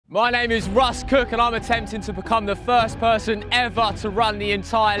My name is Russ Cook and I'm attempting to become the first person ever to run the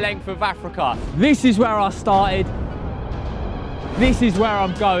entire length of Africa. This is where I started, this is where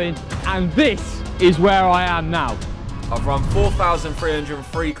I'm going, and this is where I am now. I've run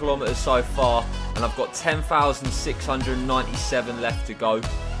 4,303 kilometres so far and I've got 10,697 left to go.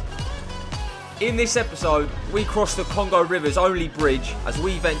 In this episode, we cross the Congo River's only bridge as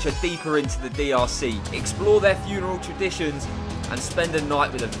we venture deeper into the DRC, explore their funeral traditions and spend a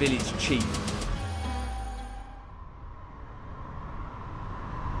night with a village chief.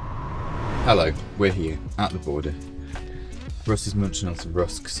 Hello, we're here at the border. Russ is munching on some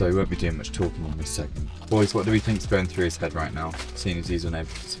rusk, so we won't be doing much talking in this segment. Boys, what do we think's going through his head right now, seeing as he's unable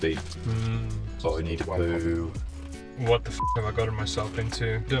to speak? Oh, we need a poo. What the f have I gotten myself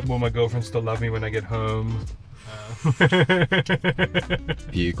into? Will my girlfriend still love me when I get home?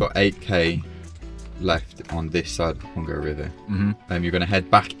 You've got 8k left on this side of the Congo River. You're going to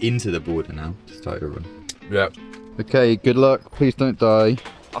head back into the border now to start your run. Yep. Okay, good luck. Please don't die.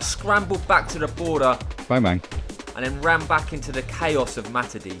 I scrambled back to the border Bang bang. and then ran back into the chaos of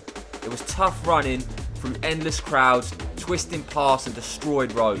Matadi. It was tough running through endless crowds, twisting paths and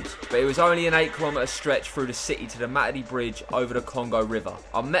destroyed roads, but it was only an 8-kilometre stretch through the city to the Matadi Bridge over the Congo River.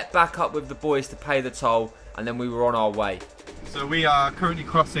 I met back up with the boys to pay the toll and then we were on our way. So we are currently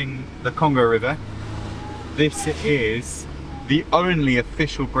crossing the Congo River. This is the only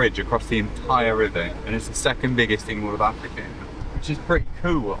official bridge across the entire river, and it's the second biggest in all of Africa, which is pretty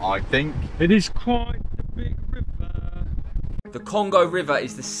cool, I think. It is quite a big river. The Congo River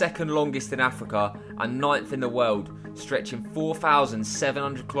is the second longest in Africa and 9th in the world, stretching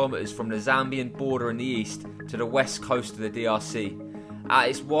 4,700 kilometres from the Zambian border in the east to the west coast of the DRC. At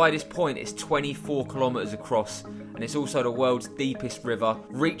its widest point, it's 24 kilometres across, and it's also the world's deepest river,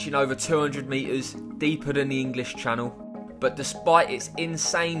 reaching over 200 metres, deeper than the English Channel. But despite its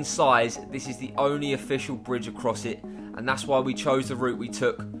insane size, this is the only official bridge across it, and that's why we chose the route we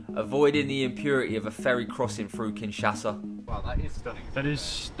took, avoiding the impurity of a ferry crossing through Kinshasa. Wow, that is stunning. That is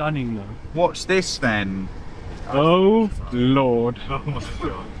stunning though. Watch this then. Oh Lord. Oh my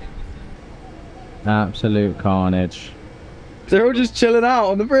god. Absolute carnage. They're all just chilling out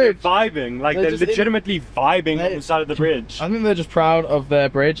on the bridge. Vibing, like they're legitimately vibing on the side of the bridge. I think they're just proud of their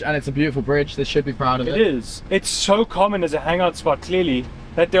bridge, and it's a beautiful bridge. They should be proud of it. It is. It's so common as a hangout spot, clearly,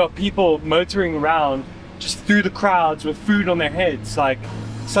 that there are people motoring around just through the crowds with food on their heads, like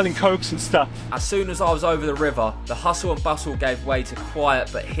selling cokes and stuff. As soon as I was over the river, the hustle and bustle gave way to quiet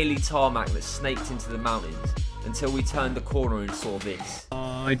but hilly tarmac that snaked into the mountains, until we turned the corner and saw this.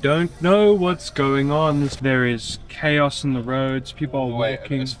 I don't know what's going on. There is chaos in the roads. People are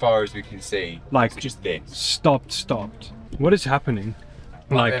walking. As far as we can see, Like, it's just this. stopped. What is happening?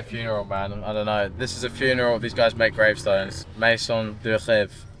 Might be a funeral, man. I don't know. This is a funeral. These guys make gravestones. Maison de Rêve.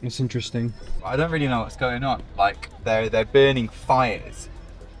 It's interesting. I don't really know what's going on. Like they're burning fires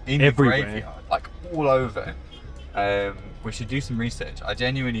in Everywhere. the graveyard, like all over. We should do some research. I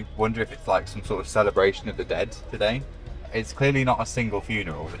genuinely wonder if it's like some sort of celebration of the dead today. It's clearly not a single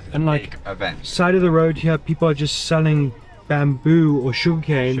funeral. It's And a like big event. side of the road here, people are just selling bamboo or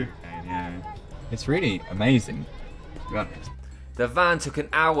sugarcane. Sugarcane, yeah. It's really amazing, to be honest. The van took an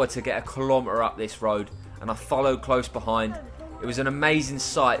hour to get a kilometre up this road, and I followed close behind. It was an amazing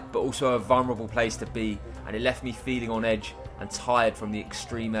sight, but also a vulnerable place to be, and it left me feeling on edge and tired from the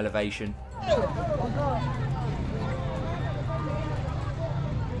extreme elevation.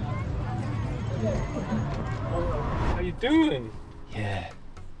 How you doing?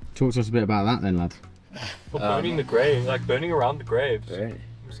 Talk to us a bit about that then, lad. Well, burning the grave, like burning around the graves. It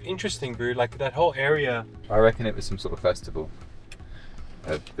was interesting, bro. Like that whole area. I reckon it was some sort of festival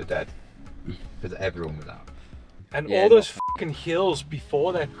of the dead, because everyone was out. And Yeah, all those fucking hills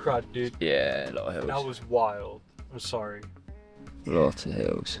before that crud, dude. Yeah, a lot of hills. That was wild. I'm sorry. Lots of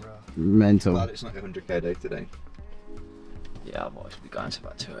hills. Mental. Glad it's not a 100k day today. Yeah, I might be going to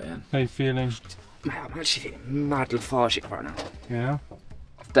about 2 AM. How you feeling? Mate, I'm actually feeling mad lethargic right now. Yeah?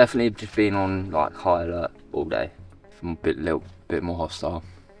 I've definitely just been on like high alert all day. I'm a little bit more hostile.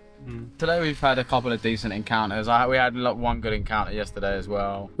 Today we've had a couple of decent encounters. We had one good encounter yesterday as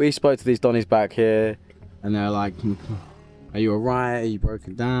well. We spoke to these Donnies back here, and they're like, "Are you alright? Are you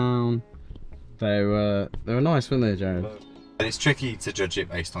broken down?" They were nice, weren't they, Jared? And it's tricky to judge it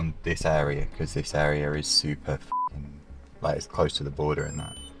based on this area, because this area is super like it's close to the border and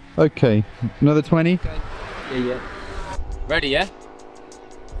that. Okay, another 20. Ready, yeah?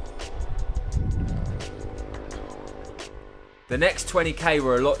 The next 20k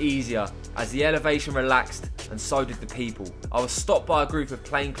were a lot easier as the elevation relaxed and so did the people. I was stopped by a group of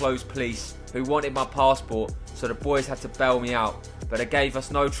plainclothes police who wanted my passport, so the boys had to bail me out, but they gave us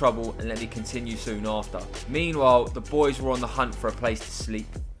no trouble and let me continue soon after. Meanwhile, the boys were on the hunt for a place to sleep.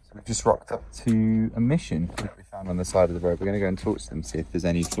 We've just rocked up to a mission that we found on the side of the road. We're going to go and talk to them, see if there's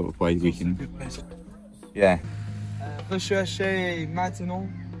any sort of way we can... Yeah. Recherchez maintenant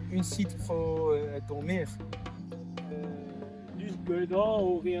un site pour dormir. Jusque-là,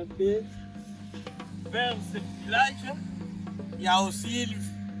 orienté vers ce village. Il y a aussi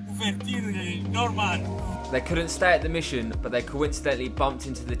l'ouverture normale. They couldn't stay at the mission, but they coincidentally bumped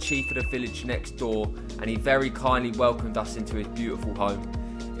into the chief of the village next door, and he very kindly welcomed us into his beautiful home.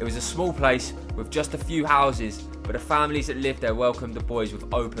 It was a small place with just a few houses, but the families that lived there welcomed the boys with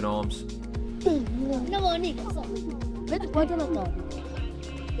open arms.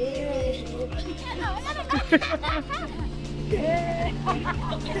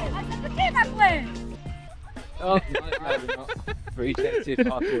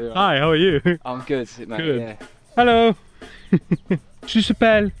 Hi, how are you? I'm good, mate. Good. Yeah. Hello. Je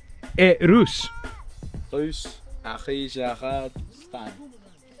s'appelle Russe. Bruce, Stan.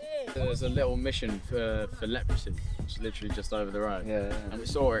 There's a little mission for leprosy, which is literally just over the road. Yeah. And we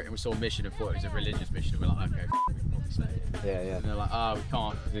saw it, and we saw a mission and thought it was a religious mission. We're like, okay, we can probably stay here. Yeah. And they're like, oh, we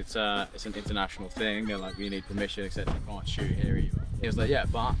can't, because it's an international thing. They're like, we need permission, etc. We can't shoot here either. He was like, yeah,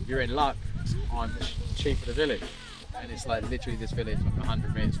 but if you're in luck, I'm the chief of the village. And it's like literally this village, like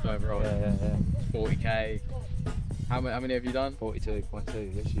 100 metres further on. Yeah. 40k. How many have you done?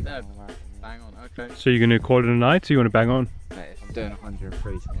 42.2. Literally. No, bang on, okay. So you're going to call it a night, so you want to bang on? Mate, if I'm doing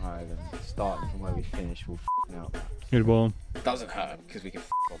 103 tomorrow, then starting from where we finish, we'll f***ing out. Good ball. It doesn't hurt because we can f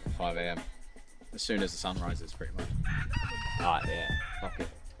off at 5 AM. As soon as the sun rises, pretty much. Alright, yeah. Fuck it.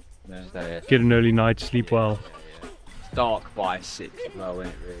 Yeah. So, yeah. Get an early night, sleep well. It's dark by 6 as well,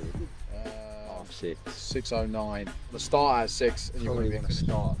 isn't it, really? Half 6. 6:09. We'll start at 6 and you're Probably going want to to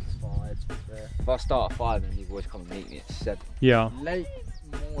start at 5, to be fair. If I start at 5, then you boys come and meet me at 7. Yeah. Late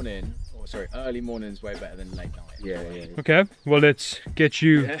morning, or sorry, early morning is way better than late night. Yeah. Okay, well let's get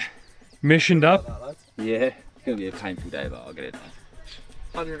you missioned up. Yeah. It's going to be a painful day, but I'll get it done.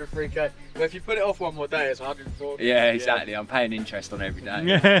 103k. Well, if you put it off one more day, it's 104. Yeah, exactly. I'm paying interest on every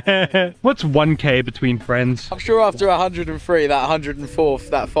day. What's 1k between friends? I'm sure after 103, that 104th,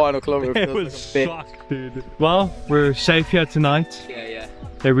 that final kilometre It feels was like a bit. sucked, dude. Well, we're safe here tonight. Yeah.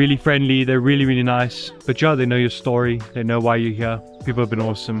 They're really friendly, they're really nice. But yeah, they know your story, they know why you're here. People have been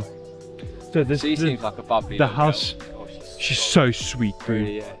awesome. So this She seems like a bubbly the little house. girl. Oh, She's so sweet, dude.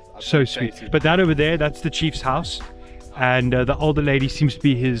 really, yeah. So sweet. But that over there, that's the chief's house. And the older lady seems to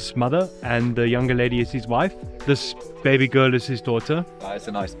be his mother, and the younger lady is his wife. This baby girl is his daughter. It's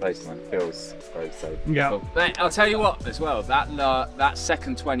a nice place, man. It feels very safe. Yeah. Cool. Mate, I'll tell you what as well, that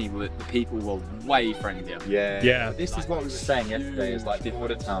second 20, the people were way friendlier. Yeah. This is what we were saying yesterday, is like the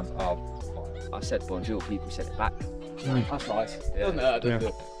other towns are... I said bonjour, people said it back. That's nice. Yeah. Doesn't hurt, does Yeah.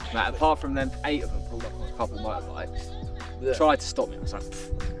 it? Mate, apart from them, 8 of them pulled up on a couple of motorbikes. Tried to stop me, I was like,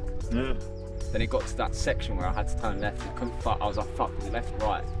 pfft. Then it got to that section where I had to turn left and couldn't fuck. I was like, fuck, left,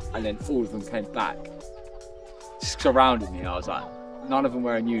 right. And then all of them came back, surrounded me. I was like, none of them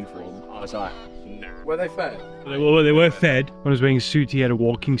wearing uniform. I was like, no. Were they fair? They were fed. When he was wearing a suit, he had a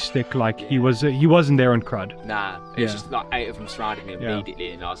walking stick. Like he wasn't there on crud. Nah, Yeah. it's just like 8 of them surrounded me Yeah.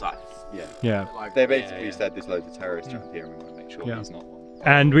 immediately, and I was like, Yeah. Like, They basically yeah. said there's loads of terrorists around here and we want to make sure Yeah. he's not one.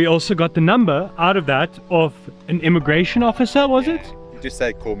 And we also got the number out of that of an immigration officer, was it? Just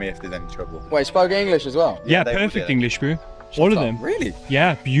say, call me if there's any trouble. Wait, spoke English as well? Yeah, they all perfect did. English, bro. All of them. Really?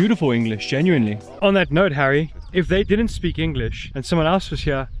 Yeah, beautiful English, genuinely. On that note, Harry, if they didn't speak English and someone else was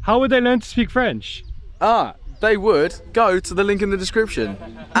here, how would they learn to speak French? They would go to the link in the description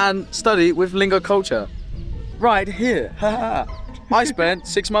and study with Lingo Culture. Right here. I spent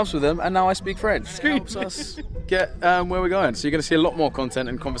 6 months with them and now I speak French. It helps us get where we're going. So you're going to see a lot more content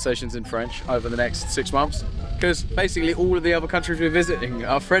and conversations in French over the next 6 months, because basically all of the other countries we're visiting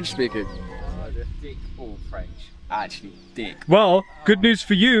are French speaking. dick all French. Actually, dick. Well, good news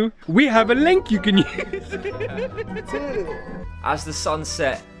for you. We have a link you can use. As the sun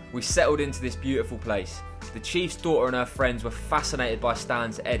set, we settled into this beautiful place. The chief's daughter and her friends were fascinated by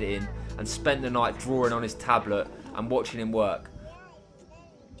Stan's editing and spent the night drawing on his tablet and watching him work.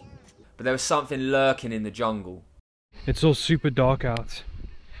 But there was something lurking in the jungle. It's all super dark out.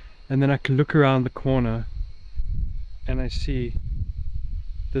 And then I can look around the corner and I see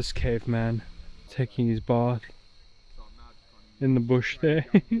this caveman taking his bath in the bush there.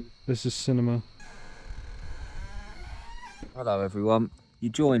 This is cinema. Hello everyone, you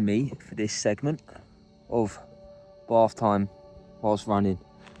join me for this segment of bath time whilst running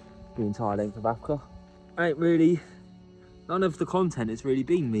the entire length of Africa. None of the content has really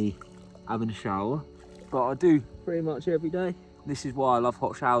been me having a shower, but I do pretty much every day. This is why I love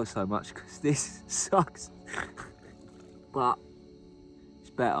hot showers so much, because this sucks. But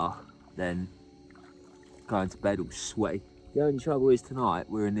it's better than going to bed all sweaty. The only trouble is tonight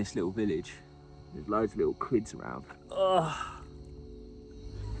we're in this little village. There's loads of little kids around. Ugh.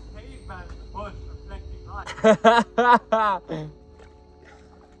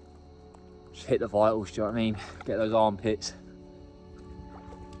 Just hit the vitals, do you know what I mean? Get those armpits.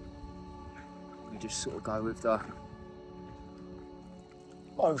 We just sort of go with the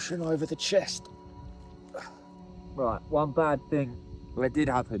motion over the chest. Right, one bad thing that did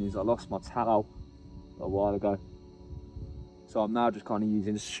happen is I lost my towel a while ago. So I'm now just kind of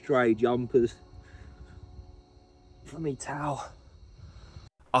using stray jumpers for me towel.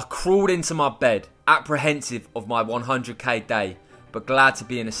 I crawled into my bed, apprehensive of my 100k day, but glad to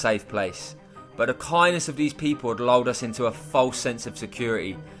be in a safe place. But the kindness of these people had lulled us into a false sense of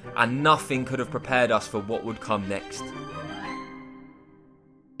security, and nothing could have prepared us for what would come next.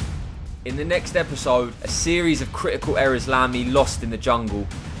 In the next episode, a series of critical errors land me lost in the jungle,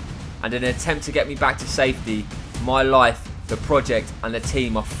 and in an attempt to get me back to safety, my life, the project and the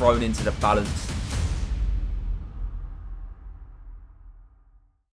team are thrown into the balance.